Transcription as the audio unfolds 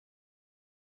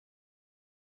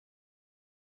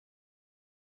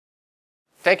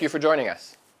Thank you for joining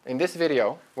us. In this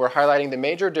video, we're highlighting the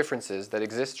major differences that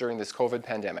exist during this COVID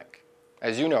pandemic.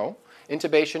 As you know,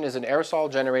 intubation is an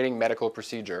aerosol-generating medical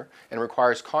procedure and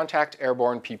requires contact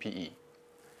airborne PPE.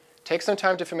 Take some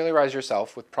time to familiarize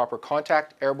yourself with proper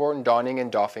contact airborne donning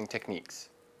and doffing techniques.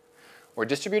 We're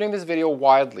distributing this video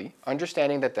widely,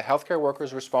 understanding that the healthcare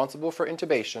workers responsible for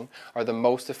intubation are the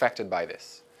most affected by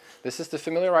this. This is to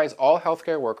familiarize all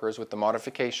healthcare workers with the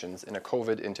modifications in a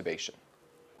COVID intubation.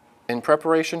 In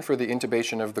preparation for the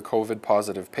intubation of the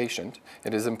COVID-positive patient,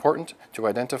 it is important to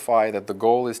identify that the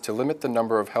goal is to limit the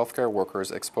number of healthcare workers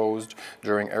exposed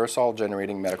during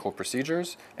aerosol-generating medical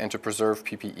procedures and to preserve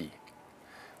PPE.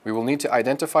 We will need to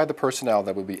identify the personnel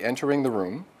that will be entering the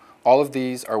room. All of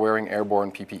these are wearing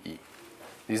airborne PPE.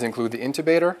 These include the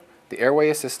intubator, the airway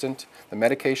assistant, the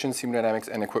medications hemodynamics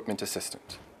and equipment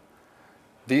assistant.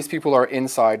 These people are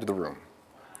inside the room.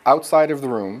 Outside of the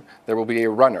room, there will be a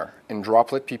runner in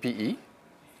droplet PPE,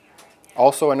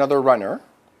 also another runner,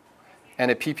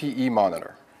 and a PPE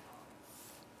monitor.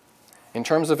 In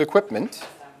terms of equipment,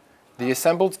 the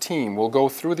assembled team will go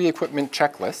through the equipment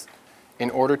checklist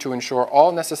in order to ensure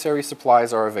all necessary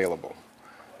supplies are available.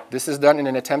 This is done in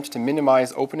an attempt to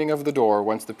minimize opening of the door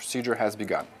once the procedure has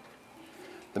begun.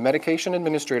 The medication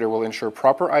administrator will ensure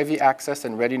proper IV access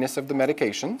and readiness of the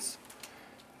medications,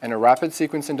 and a rapid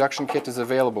sequence induction kit is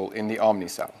available in the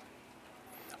Omnicell.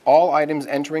 All items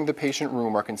entering the patient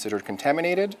room are considered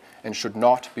contaminated and should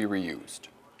not be reused.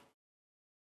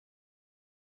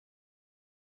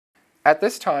 At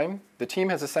this time, the team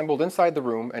has assembled inside the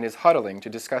room and is huddling to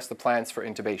discuss the plans for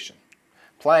intubation.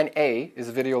 Plan A is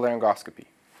video laryngoscopy.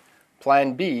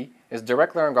 Plan B is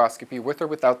direct laryngoscopy with or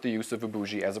without the use of a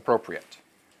bougie as appropriate.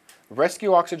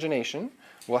 Rescue oxygenation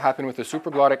will happen with a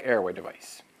supraglottic airway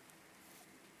device.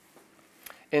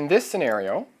 In this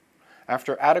scenario,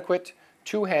 after adequate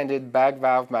two-handed bag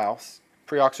valve mouth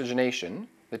pre-oxygenation,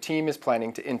 the team is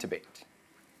planning to intubate.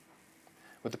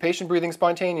 With the patient breathing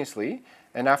spontaneously,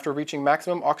 and after reaching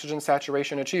maximum oxygen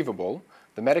saturation achievable,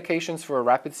 the medications for a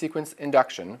rapid sequence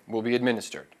induction will be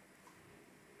administered.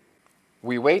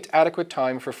 We wait adequate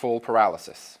time for full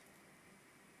paralysis.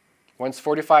 Once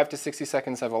 45 to 60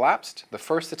 seconds have elapsed, the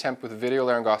first attempt with video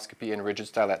laryngoscopy and rigid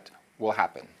stylet will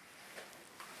happen.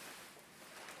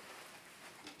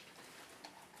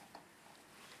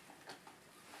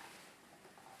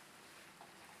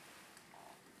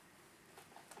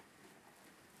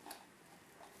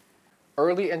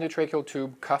 Early endotracheal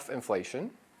tube cuff inflation,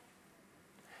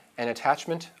 and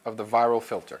attachment of the viral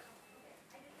filter.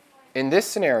 In this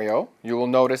scenario, you will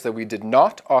notice that we did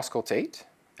not auscultate,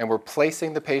 and we're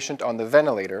placing the patient on the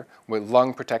ventilator with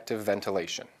lung protective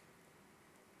ventilation.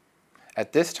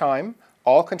 At this time,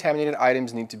 all contaminated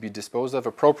items need to be disposed of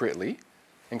appropriately,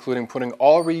 including putting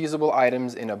all reusable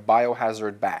items in a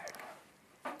biohazard bag.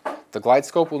 The glide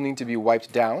scope will need to be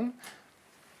wiped down,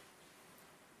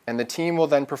 and the team will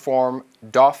then perform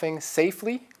doffing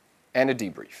safely and a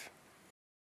debrief.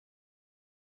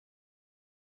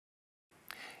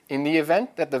 In the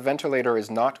event that the ventilator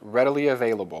is not readily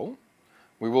available,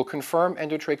 we will confirm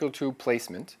endotracheal tube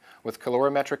placement with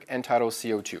calorimetric end-tidal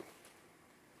CO2.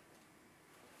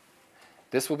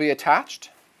 This will be attached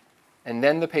and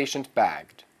then the patient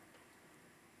bagged.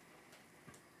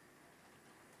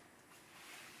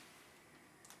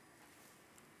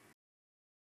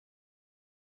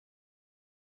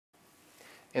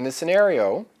 In the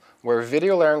scenario where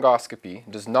video laryngoscopy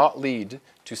does not lead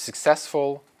to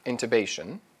successful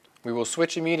intubation, we will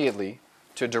switch immediately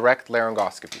to direct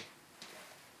laryngoscopy.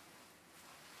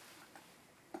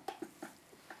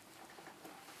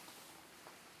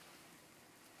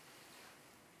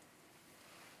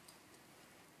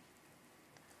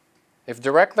 If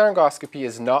direct laryngoscopy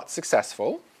is not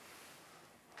successful,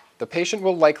 the patient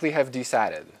will likely have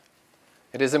desatted.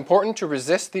 It is important to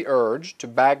resist the urge to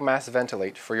bag mass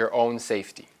ventilate for your own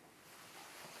safety.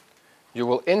 You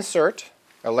will insert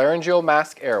a laryngeal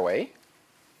mask airway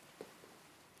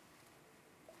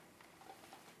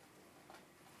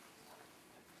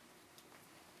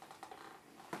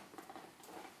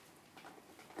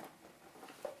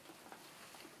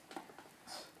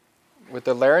with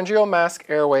the laryngeal mask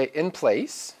airway in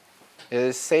place. It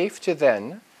is safe to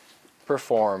then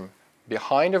perform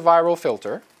behind a viral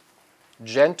filter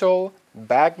gentle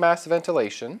bag mass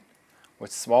ventilation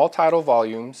with small tidal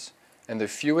volumes and the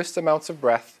fewest amounts of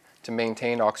breath to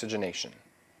maintain oxygenation.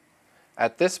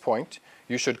 At this point,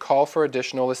 you should call for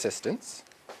additional assistance.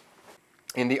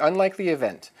 In the unlikely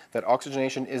event that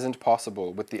oxygenation isn't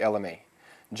possible with the LMA,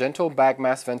 gentle bag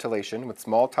mass ventilation with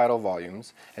small tidal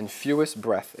volumes and fewest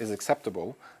breath is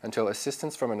acceptable until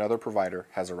assistance from another provider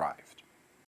has arrived.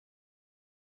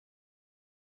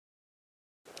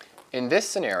 In this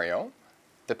scenario,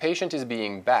 the patient is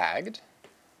being bagged.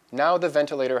 Now the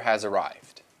ventilator has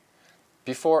arrived.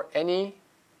 Before any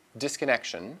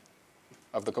disconnection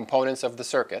of the components of the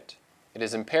circuit, it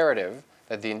is imperative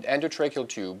that the endotracheal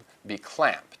tube be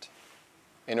clamped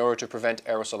in order to prevent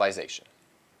aerosolization.